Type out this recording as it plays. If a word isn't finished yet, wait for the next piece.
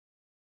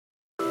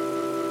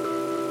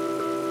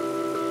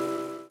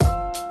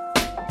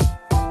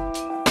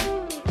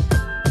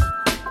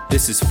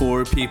This is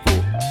For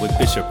People with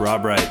Bishop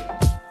Rob Wright.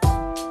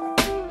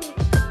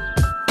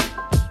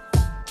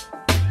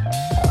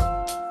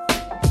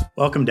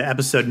 Welcome to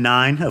episode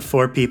 9 of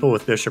For People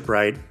with Bishop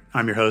Wright.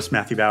 I'm your host,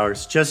 Matthew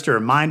Bowers. Just a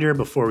reminder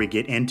before we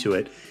get into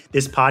it,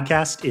 this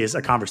podcast is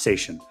a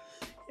conversation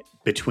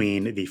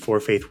between the For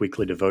Faith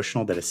Weekly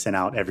Devotional that is sent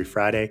out every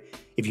Friday.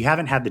 If you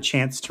haven't had the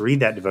chance to read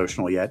that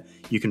devotional yet,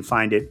 you can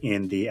find it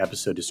in the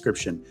episode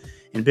description.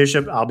 And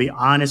Bishop, I'll be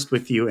honest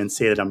with you and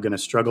say that I'm going to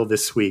struggle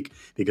this week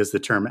because the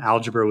term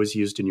algebra was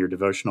used in your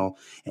devotional,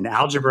 and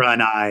algebra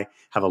and I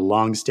have a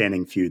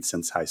long-standing feud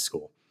since high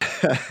school.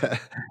 We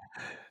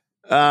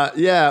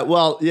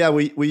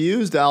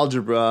used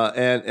algebra,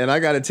 and I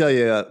got to tell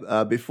you,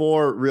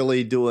 before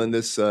really doing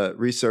this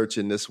research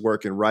and this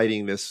work and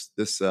writing this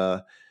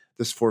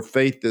For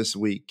Faith this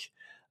week,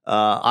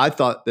 I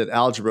thought that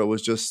algebra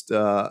was just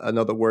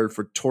another word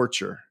for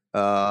torture,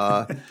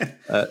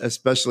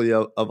 especially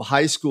of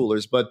high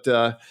schoolers. But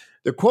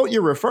the quote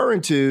you're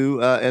referring to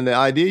and the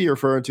idea you're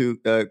referring to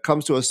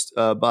comes to us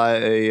by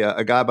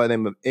a guy by the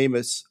name of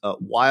Amos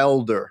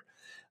Wilder.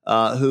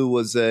 Who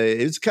was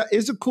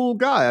is a cool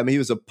guy. I mean, he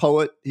was a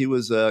poet. He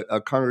was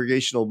a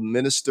congregational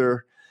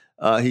minister.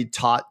 He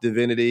taught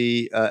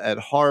divinity at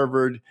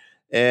Harvard,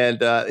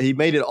 and he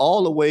made it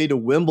all the way to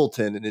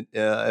Wimbledon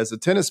as a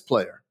tennis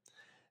player.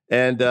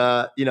 And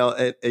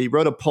he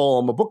wrote a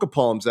book of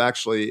poems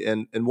actually.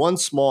 And one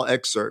small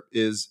excerpt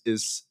is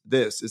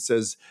this. It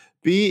says,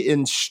 "Be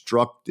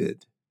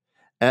instructed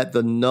at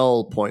the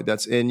null point."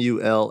 That's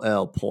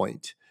NULL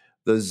point.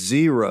 The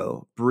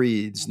zero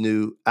breeds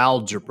new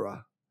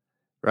algebra.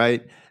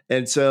 Right.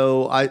 And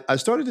so I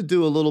started to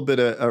do a little bit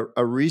of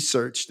a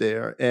research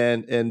there.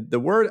 And the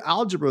word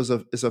algebra is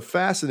a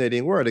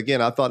fascinating word.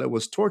 Again, I thought it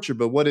was torture,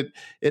 but what it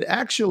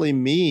actually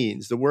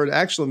means, the word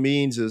actually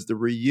means is the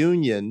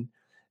reunion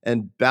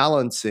and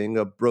balancing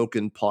of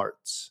broken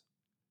parts.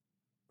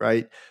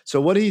 Right. So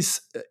what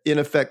he's in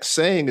effect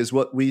saying is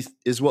what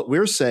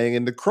we're saying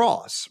in the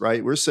cross.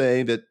 Right. We're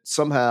saying that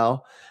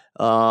somehow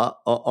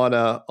on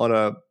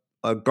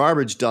a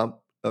garbage dump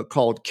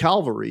called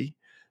Calvary,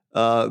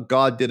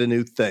 God did a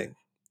new thing,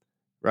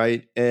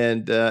 right?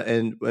 And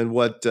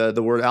what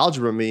the word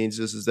algebra means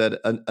is that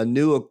a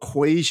new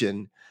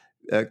equation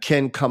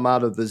can come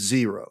out of the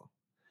zero.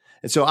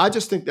 And so I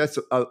just think that's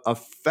a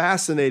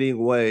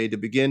fascinating way to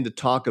begin to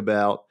talk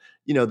about,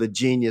 the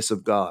genius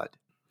of God.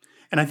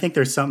 And I think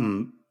there's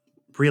something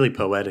really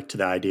poetic to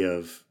the idea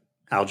of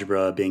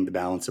algebra being the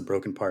balance of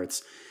broken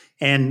parts,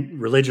 and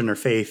religion or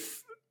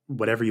faith,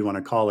 whatever you want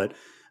to call it,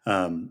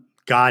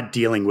 God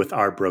dealing with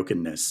our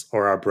brokenness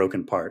or our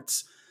broken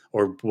parts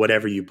or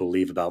whatever you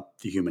believe about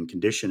the human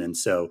condition. And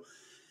so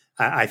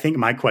I think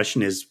my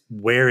question is,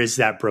 where is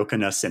that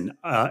brokenness in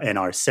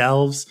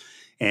ourselves?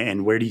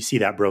 And where do you see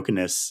that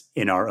brokenness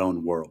in our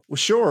own world? Well,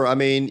 sure. I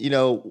mean,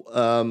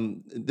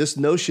 this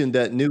notion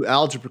that new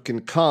algebra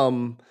can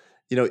come,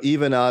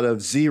 even out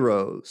of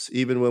zeros,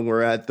 even when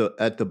we're at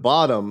the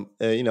bottom,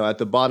 at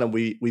the bottom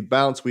we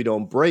bounce, we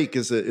don't break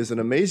is an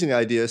amazing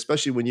idea,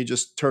 especially when you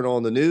just turn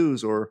on the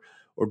news or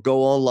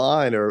go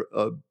online or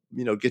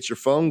get your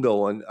phone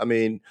going. I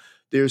mean,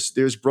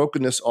 there's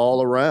brokenness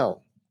all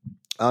around.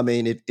 I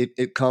mean,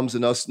 it comes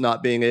in us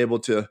not being able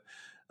to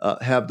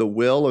have the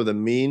will or the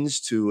means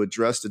to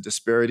address the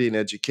disparity in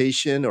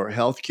education or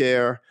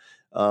healthcare.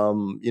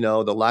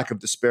 The lack of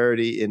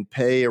disparity in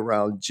pay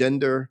around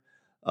gender.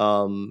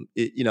 The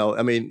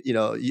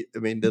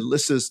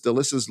list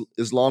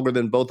is longer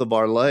than both of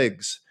our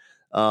legs.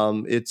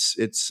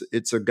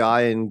 It's a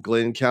guy in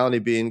Glenn County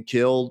being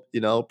killed,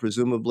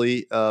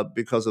 presumably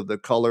because of the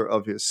color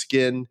of his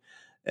skin,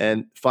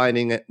 and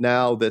finding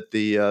now that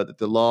the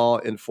law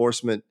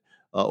enforcement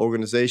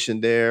organization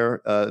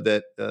there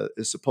that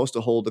is supposed to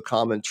hold a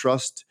common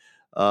trust,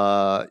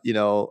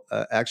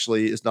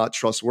 actually is not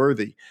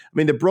trustworthy. I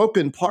mean, the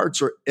broken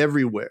parts are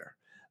everywhere.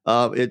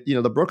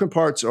 The broken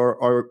parts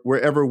are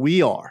wherever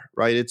we are,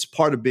 right? It's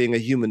part of being a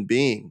human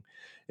being,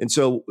 and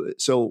so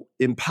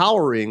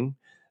empowering.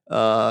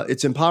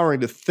 It's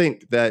empowering to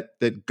think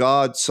that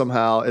God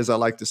somehow, as I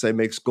like to say,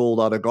 makes gold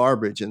out of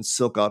garbage and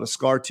silk out of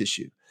scar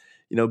tissue.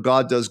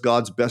 God does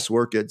God's best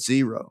work at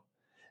zero.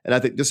 And I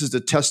think this is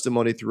the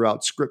testimony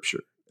throughout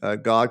Scripture.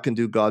 God can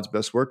do God's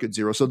best work at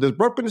zero. So the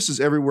brokenness is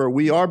everywhere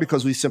we are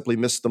because we simply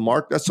missed the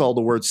mark. That's all the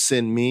word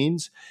sin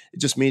means. It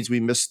just means we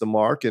missed the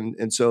mark.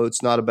 And so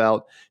it's not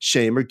about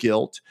shame or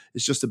guilt.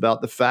 It's just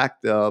about the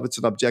fact of, it's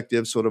an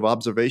objective sort of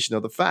observation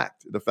of the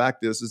fact. The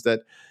fact is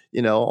that,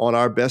 on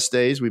our best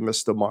days, we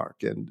missed the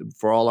mark. And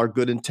for all our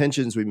good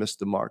intentions, we missed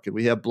the mark. And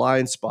we have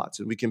blind spots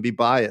and we can be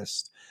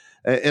biased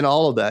and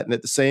all of that. And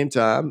at the same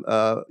time,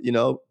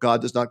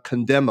 God does not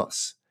condemn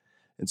us.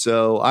 And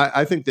so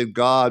I think that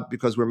God,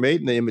 because we're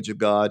made in the image of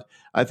God,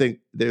 I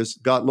think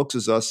God looks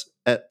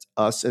at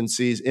us and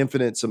sees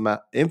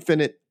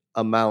infinite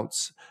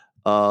amounts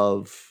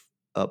of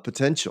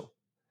potential,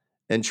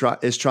 and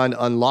is trying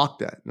to unlock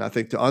that. And I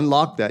think to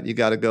unlock that, you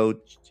got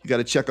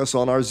to check us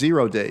on our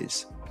 0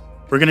 days.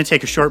 We're going to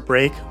take a short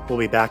break. We'll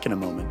be back in a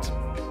moment.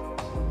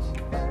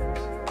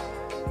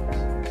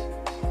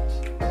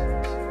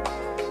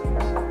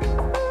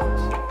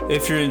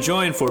 If you're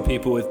enjoying Four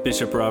People with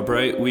Bishop Rob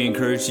Wright, we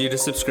encourage you to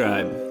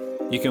subscribe.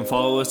 You can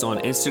follow us on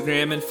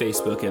Instagram and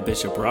Facebook at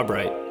Bishop Rob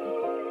Wright.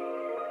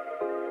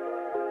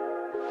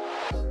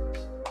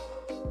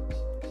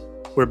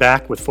 We're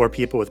back with Four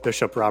People with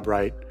Bishop Rob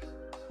Wright.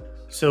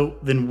 So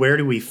then where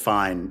do we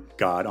find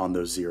God on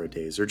those 0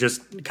 days, or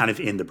just kind of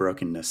in the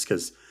brokenness?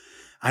 Because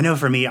I know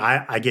for me,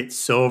 I get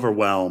so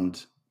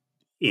overwhelmed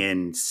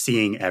in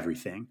seeing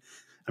everything.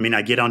 I mean,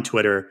 I get on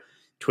Twitter.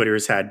 Twitter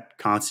has had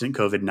constant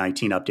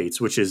COVID-19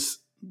 updates, which is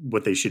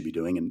what they should be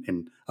doing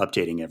and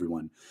updating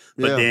everyone.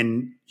 But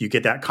then you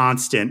get that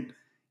constant,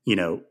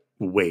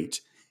 weight.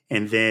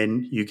 And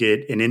then you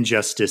get an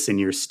injustice in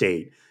your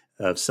state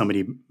of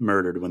somebody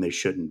murdered when they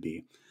shouldn't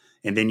be.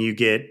 And then you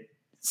get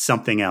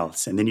something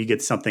else, and then you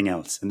get something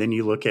else. And then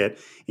you look at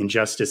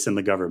injustice in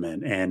the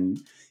government,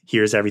 and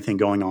here's everything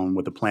going on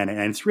with the planet.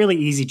 And it's really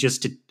easy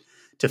just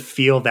to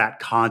feel that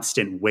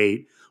constant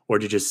weight, or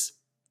to just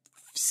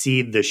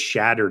see the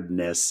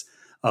shatteredness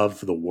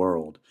of the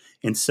world.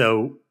 And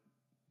so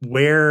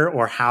where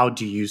or how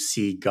do you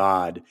see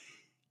God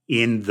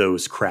in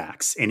those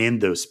cracks and in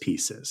those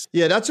pieces?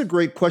 Yeah, that's a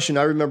great question.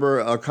 I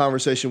remember a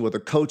conversation with a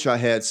coach I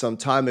had some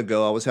time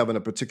ago. I was having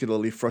a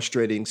particularly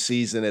frustrating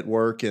season at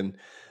work, and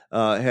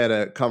had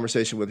a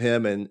conversation with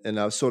him, and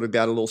I sort of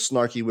got a little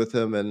snarky with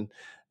him. And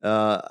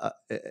I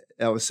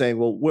was saying,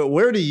 well,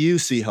 where do you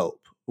see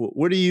hope?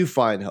 Where do you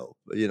find hope?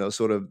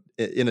 Sort of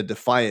in a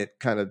defiant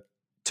kind of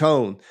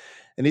tone.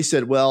 And he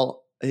said,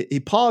 well,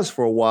 he paused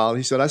for a while.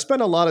 He said, I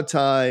spent a lot of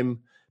time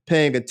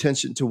paying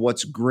attention to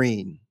what's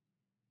green.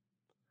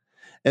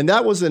 And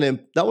that was an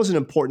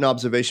important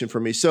observation for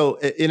me. So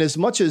in as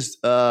much as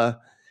the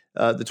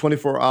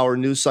 24-hour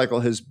news cycle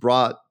has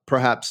brought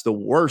perhaps the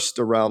worst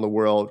around the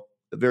world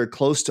very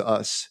close to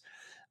us,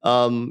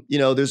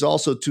 there's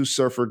also two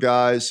surfer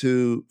guys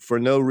who, for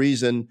no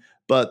reason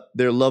but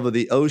their love of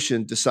the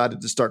ocean, decided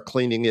to start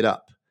cleaning it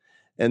up.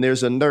 And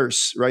there's a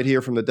nurse right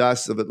here from the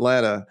Diocese of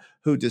Atlanta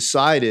who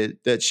decided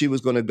that she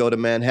was going to go to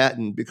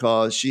Manhattan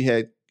because she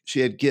had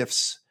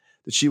gifts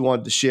that she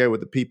wanted to share with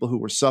the people who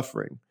were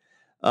suffering.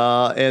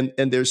 And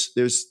there's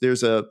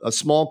a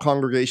small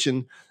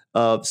congregation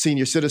of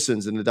senior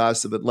citizens in the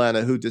Diocese of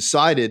Atlanta who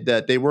decided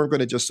that they weren't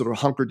going to just sort of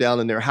hunker down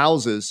in their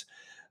houses,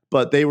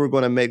 but they were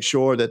going to make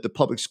sure that the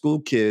public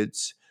school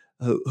kids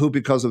who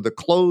because of the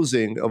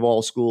closing of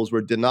all schools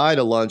were denied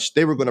a lunch,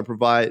 they were going to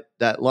provide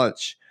that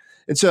lunch.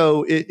 And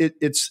so it's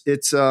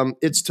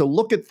to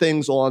look at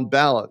things on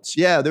balance.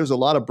 Yeah, there's a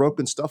lot of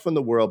broken stuff in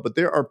the world, but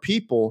there are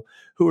people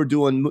who are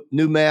doing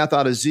new math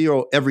out of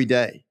zero every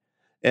day.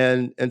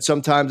 And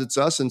sometimes it's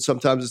us, and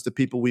sometimes it's the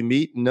people we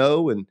meet and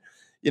know. And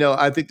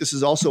I think this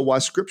is also why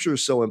Scripture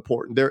is so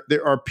important.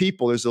 There are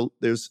people.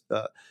 There's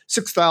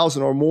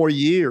 6,000 or more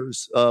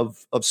years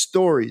of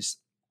stories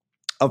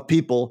of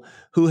people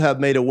who have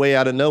made a way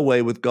out of no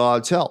way with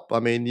God's help. I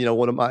mean,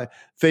 one of my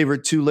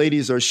favorite two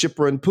ladies are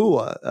Shiphrah and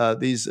Puah,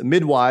 these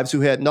midwives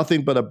who had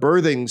nothing but a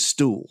birthing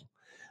stool,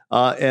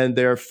 and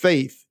their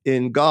faith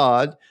in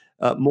God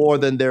more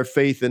than their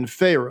faith in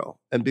Pharaoh.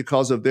 And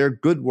because of their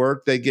good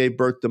work, they gave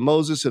birth to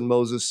Moses, and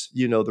Moses,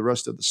 the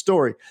rest of the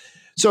story.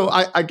 So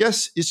I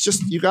guess it's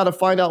just, you got to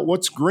find out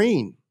what's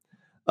green.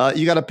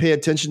 You got to pay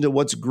attention to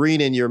what's green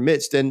in your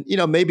midst. And,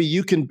 maybe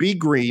you can be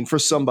green for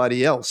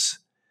somebody else.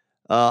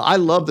 I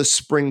love the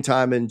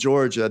springtime in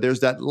Georgia. There's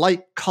that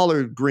light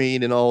colored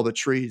green in all the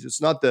trees. It's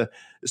not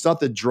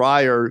the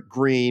drier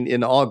green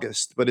in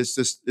August, but it's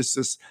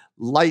this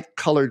light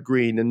colored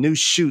green, and new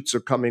shoots are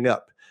coming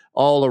up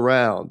all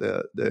around,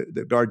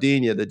 the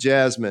gardenia, the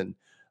jasmine,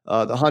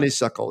 the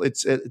honeysuckle.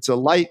 It's a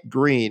light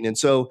green. And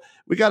so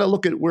we got to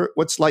look at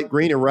what's light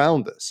green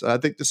around us. I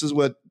think this is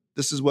what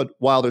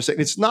Wilder's saying.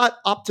 It's not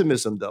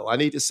optimism, though. I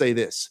need to say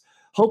this.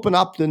 Hope and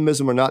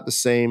optimism are not the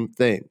same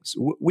things.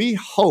 We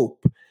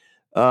hope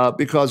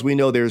because we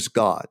know there's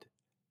God,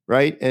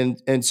 right?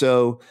 And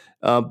so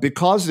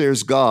because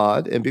there's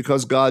God, and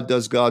because God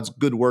does God's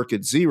good work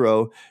at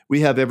zero, we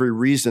have every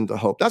reason to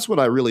hope. That's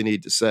what I really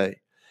need to say.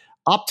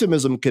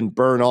 Optimism can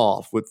burn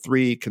off with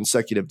 3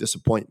 consecutive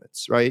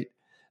disappointments, right?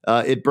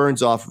 It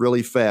burns off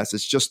really fast.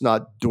 It's just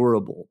not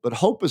durable. But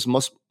hope is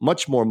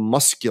much more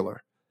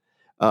muscular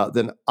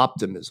than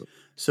optimism.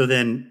 So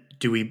then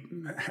do we,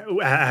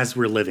 as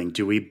we're living,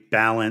 do we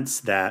balance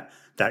that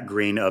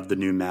green of the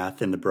new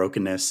math and the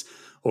brokenness,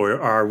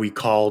 or are we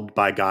called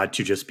by God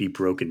to just be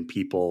broken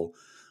people,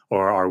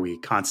 or are we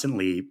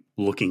constantly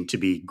looking to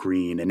be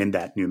green and in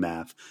that new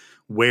math?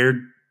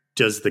 Where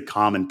does the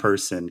common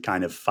person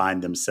kind of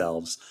find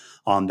themselves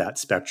on that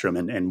spectrum,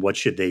 and what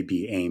should they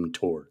be aimed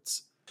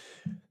towards?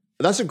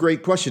 That's a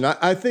great question.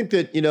 I think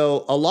that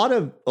a lot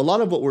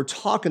of what we're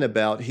talking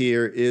about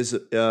here is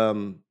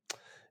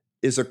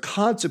a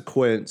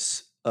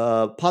consequence,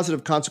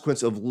 positive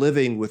consequence of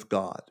living with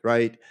God,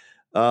 right?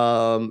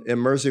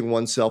 Immersing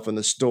oneself in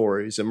the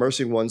stories,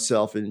 immersing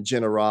oneself in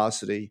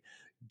generosity,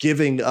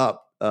 giving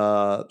up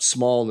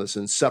smallness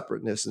and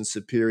separateness and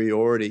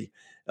superiority.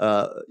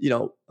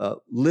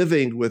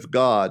 Living with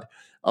God.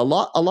 A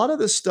lot of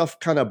this stuff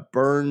kind of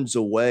burns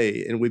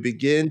away, and we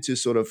begin to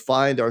sort of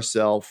find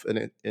ourselves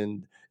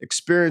in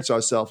experience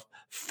ourselves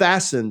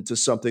fastened to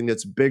something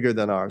that's bigger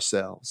than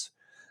ourselves.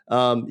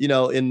 In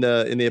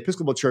the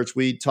Episcopal Church,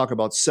 we talk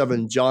about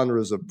 7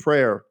 genres of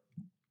prayer.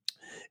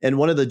 And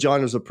one of the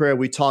genres of prayer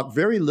we talk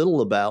very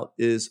little about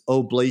is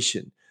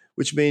oblation,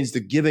 which means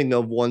the giving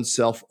of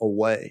oneself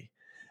away.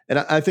 And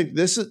I think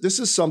this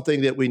is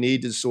something that we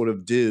need to sort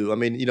of do. I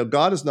mean,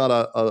 God is not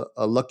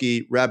a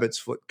lucky rabbit's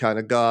foot kind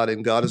of God,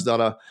 and God is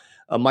not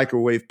a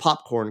microwave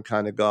popcorn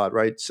kind of God,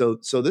 right? So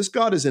this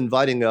God is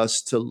inviting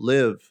us to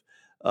live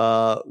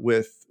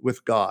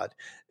with God.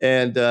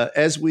 And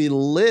as we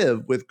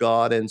live with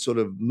God and sort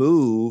of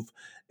move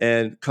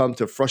and come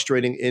to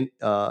frustrating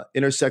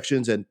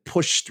intersections and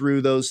push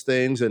through those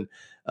things and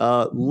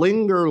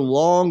linger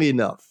long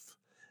enough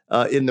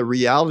in the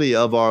reality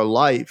of our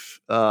life,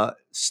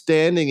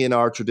 standing in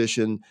our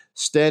tradition,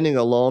 standing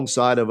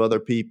alongside of other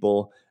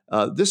people,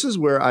 this is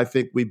where I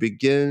think we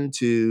begin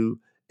to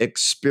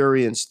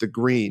experience the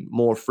green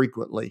more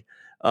frequently.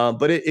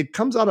 But it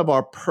comes out of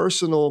our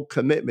personal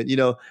commitment.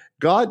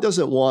 God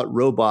doesn't want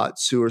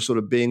robots who are sort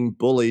of being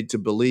bullied to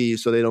believe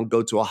so they don't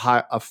go to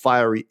a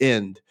fiery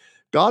end.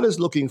 God is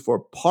looking for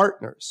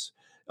partners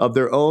of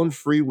their own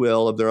free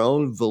will, of their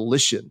own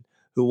volition,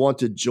 who want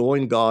to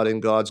join God in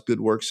God's good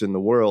works in the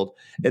world.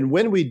 And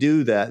when we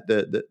do that,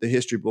 the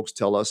history books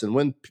tell us, and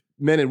when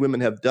men and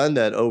women have done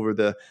that over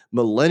the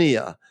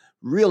millennia,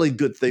 really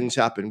good things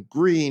happen.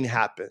 Green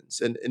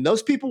happens. And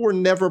those people were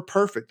never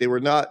perfect. They were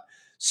not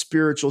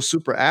spiritual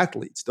super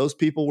athletes. Those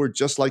people were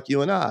just like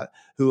you and I,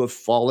 who have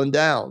fallen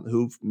down,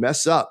 who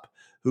mess up,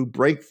 who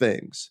break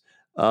things.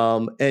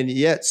 And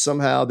yet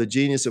somehow the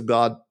genius of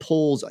God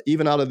pulls,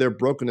 even out of their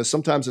brokenness,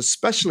 sometimes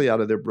especially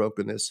out of their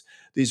brokenness,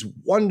 these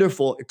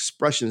wonderful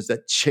expressions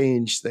that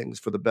change things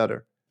for the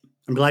better.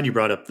 I'm glad you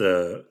brought up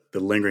the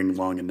lingering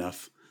long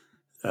enough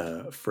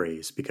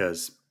phrase,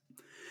 because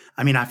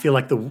I feel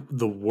like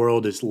the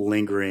world is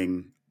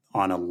lingering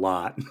on a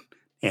lot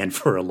and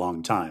for a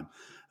long time.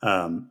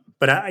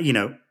 But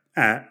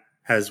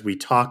as we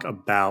talk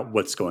about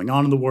what's going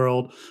on in the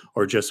world,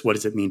 or just what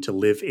does it mean to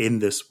live in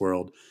this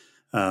world,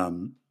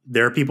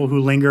 there are people who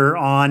linger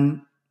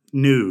on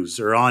news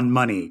or on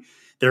money.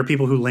 There are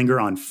people who linger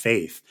on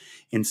faith.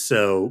 And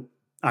so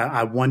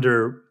I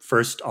wonder,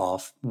 first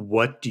off,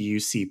 what do you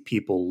see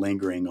people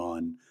lingering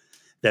on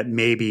that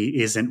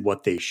maybe isn't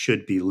what they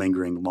should be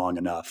lingering long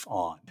enough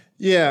on?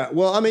 Yeah,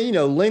 well,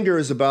 linger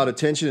is about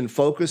attention and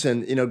focus,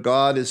 and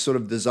God has sort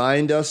of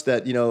designed us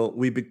that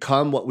we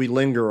become what we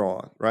linger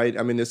on, right?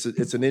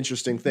 It's an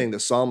interesting thing. The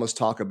psalmists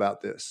talk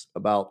about this,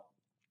 about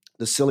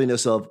the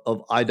silliness of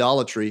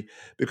idolatry,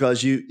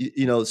 because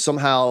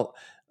somehow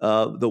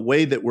the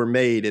way that we're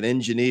made and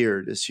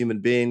engineered as human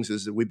beings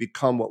is that we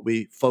become what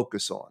we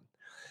focus on.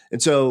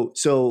 And so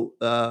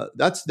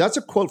that's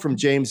a quote from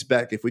James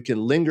Beck. If we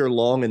can linger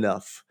long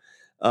enough.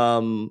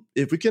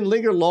 If we can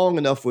linger long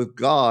enough with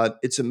God,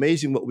 it's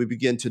amazing what we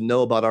begin to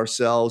know about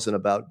ourselves and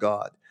about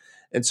God.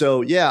 And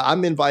so, yeah,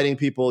 I'm inviting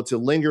people to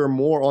linger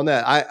more on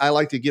that. I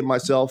like to give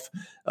myself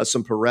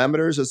some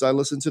parameters as I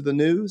listen to the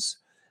news.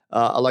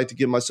 I like to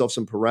give myself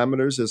some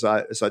parameters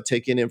as I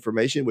take in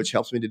information, which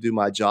helps me to do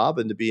my job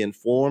and to be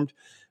informed.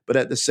 But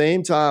at the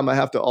same time, I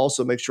have to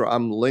also make sure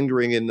I'm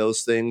lingering in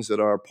those things that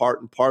are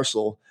part and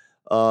parcel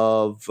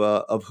of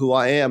who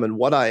I am and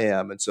what I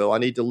am. And so I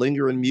need to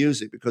linger in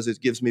music because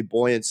it gives me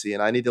buoyancy,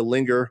 and I need to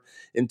linger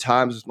in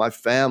times with my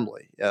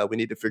family. We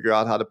need to figure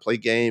out how to play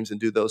games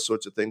and do those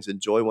sorts of things,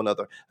 enjoy one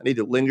another. I need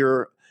to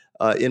linger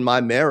in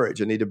my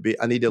marriage. I need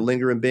to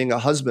linger in being a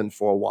husband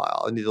for a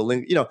while. I need to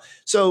linger,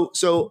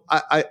 So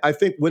I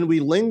think when we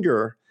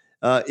linger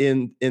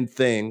in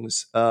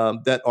things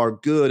that are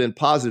good and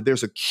positive,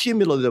 there's a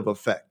cumulative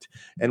effect.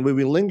 And when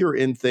we linger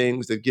in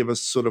things that give us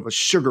sort of a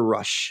sugar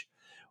rush,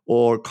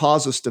 or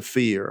cause us to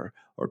fear,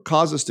 or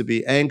cause us to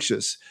be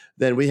anxious,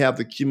 then we have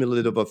the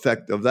cumulative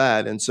effect of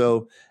that. And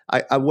so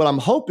what I'm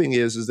hoping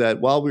is that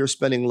while we're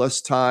spending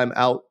less time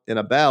out and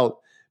about,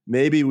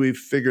 maybe we've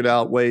figured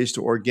out ways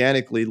to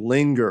organically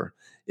linger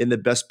in the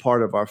best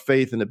part of our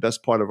faith and the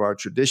best part of our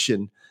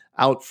tradition,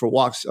 out for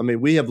walks.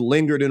 We have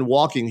lingered in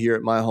walking here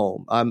at my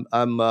home.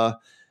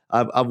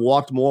 I've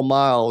walked more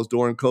miles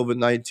during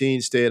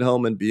COVID-19, stay at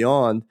home and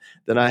beyond,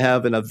 than I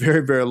have in a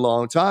very, very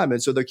long time.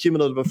 And so the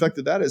cumulative effect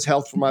of that is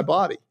health for my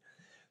body.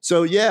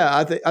 So yeah,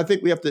 I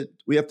think we have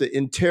to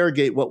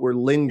interrogate what we're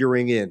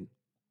lingering in.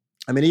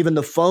 Even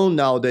the phone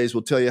nowadays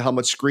will tell you how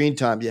much screen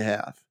time you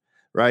have,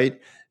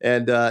 right?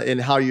 And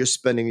how you're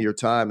spending your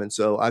time. And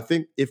so I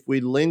think if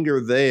we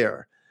linger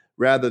there,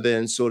 rather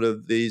than sort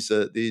of these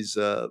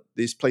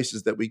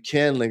places that we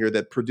can linger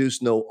that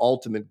produce no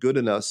ultimate good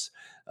in us,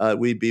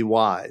 we'd be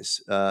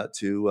wise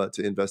to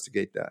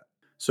investigate that.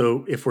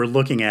 So if we're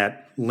looking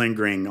at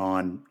lingering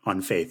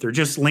on faith, or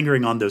just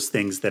lingering on those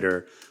things that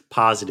are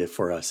positive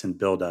for us and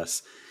build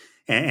us,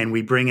 and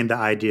we bring in the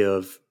idea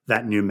of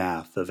that new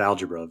math, of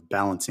algebra, of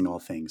balancing all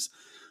things,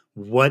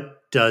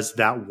 what does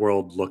that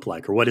world look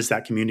like? Or what does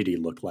that community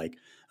look like?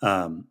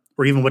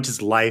 Or even what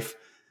does life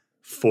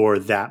for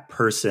that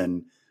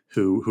person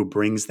who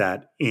brings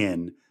that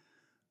in,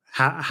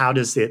 how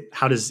does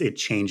it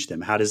change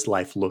them? How does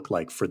life look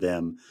like for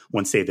them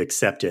once they've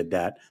accepted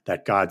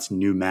that God's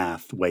new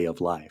math way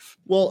of life?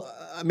 Well,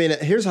 I mean,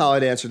 here's how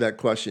I'd answer that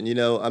question.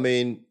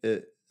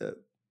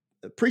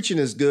 Preaching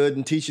is good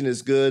and teaching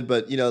is good,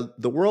 but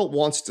the world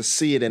wants to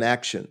see it in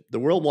action. The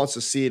world wants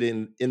to see it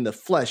in the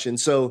flesh. And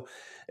so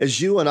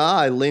as you and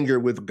I linger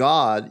with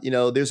God,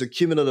 there's a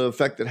cumulative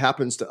effect that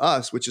happens to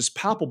us, which is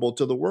palpable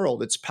to the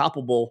world. It's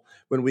palpable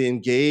when we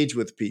engage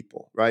with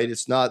people, right?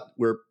 It's not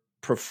we're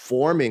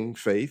performing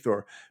faith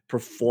or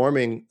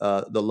performing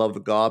the love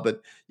of God,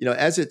 but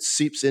as it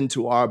seeps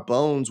into our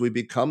bones, we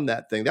become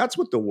that thing. That's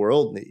what the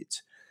world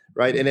needs.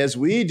 Right. And as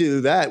we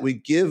do that,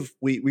 we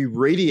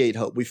radiate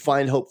hope. We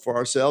find hope for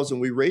ourselves and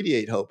we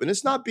radiate hope. And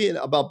it's not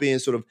about being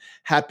sort of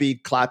happy,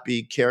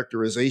 clappy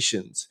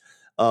characterizations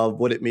of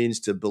what it means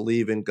to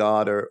believe in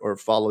God or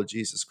follow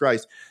Jesus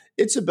Christ.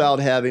 It's about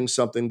having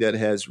something that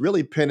has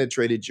really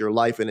penetrated your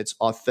life and it's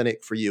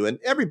authentic for you. And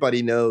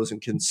everybody knows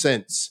and can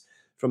sense,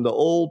 from the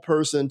old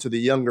person to the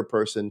younger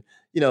person,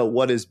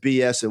 what is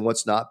BS and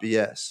what's not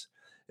BS.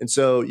 And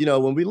so,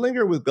 when we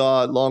linger with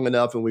God long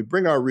enough and we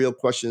bring our real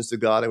questions to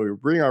God and we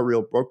bring our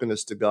real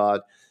brokenness to God,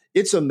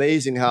 it's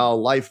amazing how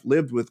life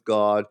lived with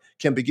God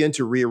can begin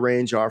to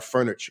rearrange our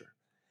furniture.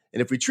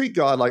 And if we treat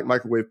God like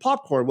microwave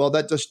popcorn, well,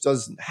 that just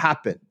doesn't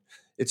happen.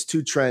 It's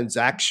too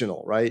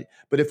transactional, right?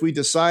 But if we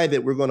decide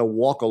that we're going to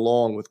walk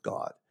along with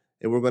God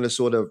and we're going to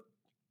sort of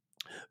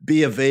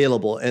be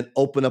available and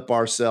open up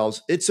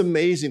ourselves, it's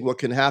amazing what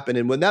can happen.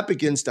 And when that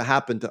begins to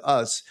happen to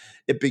us,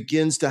 it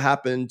begins to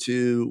happen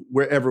to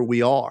wherever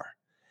we are.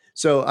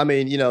 So,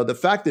 the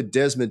fact that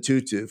Desmond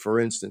Tutu, for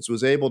instance,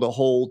 was able to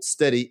hold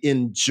steady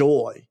in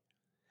joy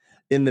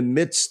in the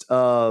midst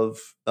of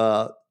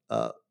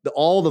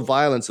all the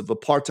violence of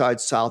apartheid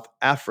South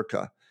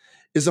Africa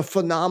is a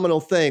phenomenal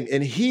thing.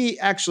 And he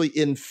actually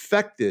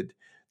infected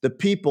the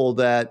people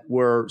that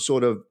were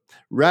sort of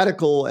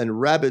radical and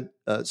rabid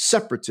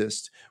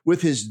separatists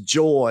with his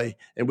joy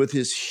and with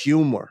his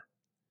humor.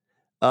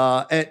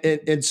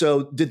 And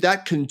so did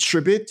that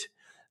contribute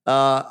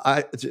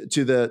to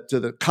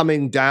the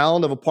coming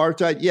down of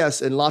apartheid?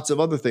 Yes, and lots of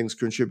other things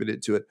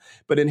contributed to it.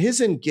 But in his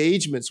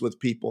engagements with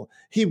people,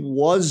 he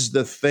was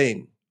the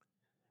thing.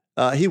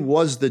 He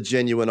was the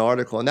genuine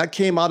article. And that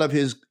came out of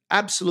his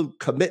absolute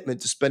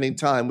commitment to spending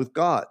time with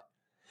God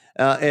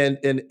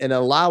and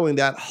allowing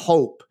that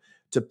hope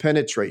to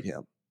penetrate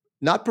him.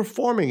 Not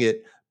performing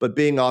it, but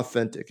being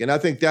authentic. And I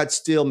think that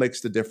still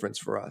makes the difference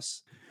for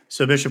us.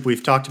 So, Bishop,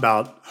 we've talked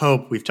about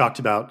hope. We've talked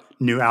about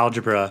new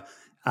algebra.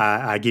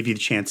 I give you the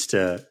chance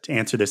to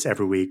answer this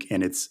every week,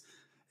 and it's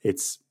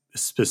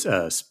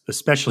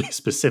especially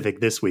specific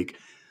this week.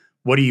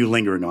 What are you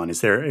lingering on?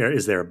 Is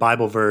there a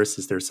Bible verse?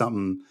 Is there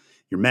something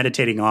you're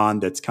meditating on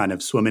that's kind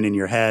of swimming in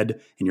your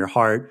head, in your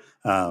heart?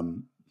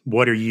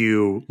 What are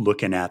you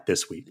looking at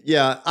this week?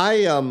 Yeah,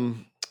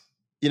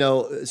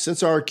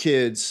 since our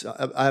kids,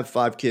 I have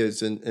 5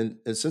 kids, and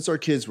since our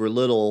kids were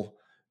little,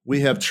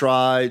 we have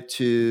tried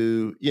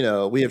to,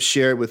 we have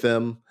shared with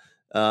them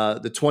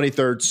the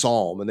 23rd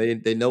Psalm, and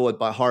they know it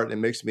by heart,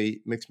 and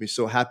it makes me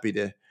so happy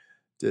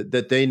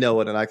that they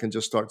know it, and I can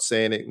just start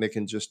saying it, and they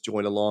can just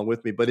join along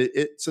with me. But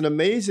it's an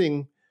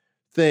amazing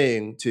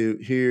thing to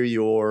hear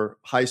your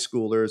high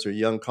schoolers or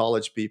young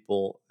college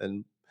people,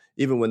 and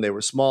even when they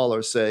were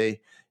smaller,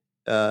 say,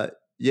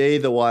 yea,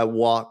 though I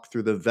walk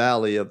through the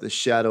valley of the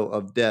shadow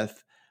of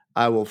death,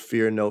 I will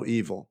fear no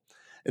evil.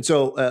 And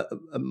so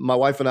my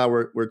wife and I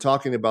were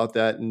talking about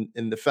that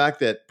and the fact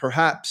that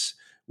perhaps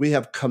we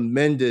have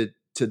commended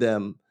to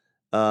them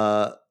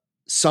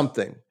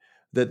something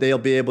that they'll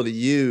be able to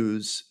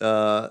use,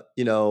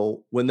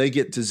 when they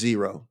get to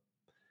 0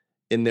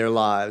 in their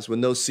lives,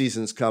 when those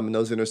seasons come and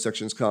those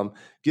intersections come,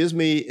 gives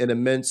me an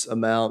immense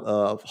amount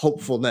of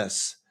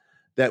hopefulness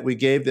that we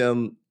gave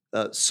them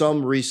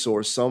some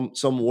resource,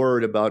 some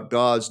word about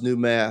God's new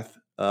math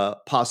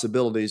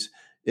possibilities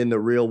in the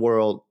real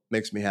world.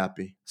 Makes me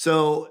happy.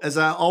 So, as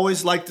I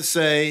always like to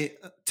say,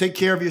 take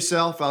care of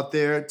yourself out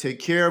there. Take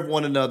care of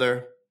one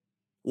another.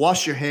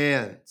 Wash your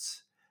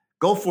hands.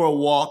 Go for a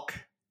walk.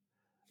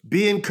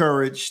 Be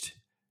encouraged.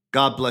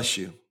 God bless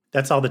you.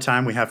 That's all the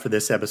time we have for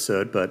this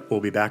episode, but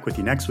we'll be back with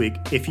you next week.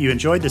 If you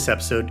enjoyed this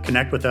episode,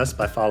 connect with us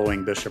by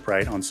following Bishop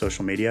Wright on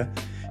social media.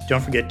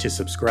 Don't forget to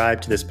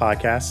subscribe to this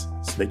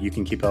podcast so that you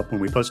can keep up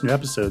when we post new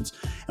episodes,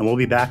 and we'll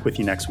be back with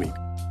you next week.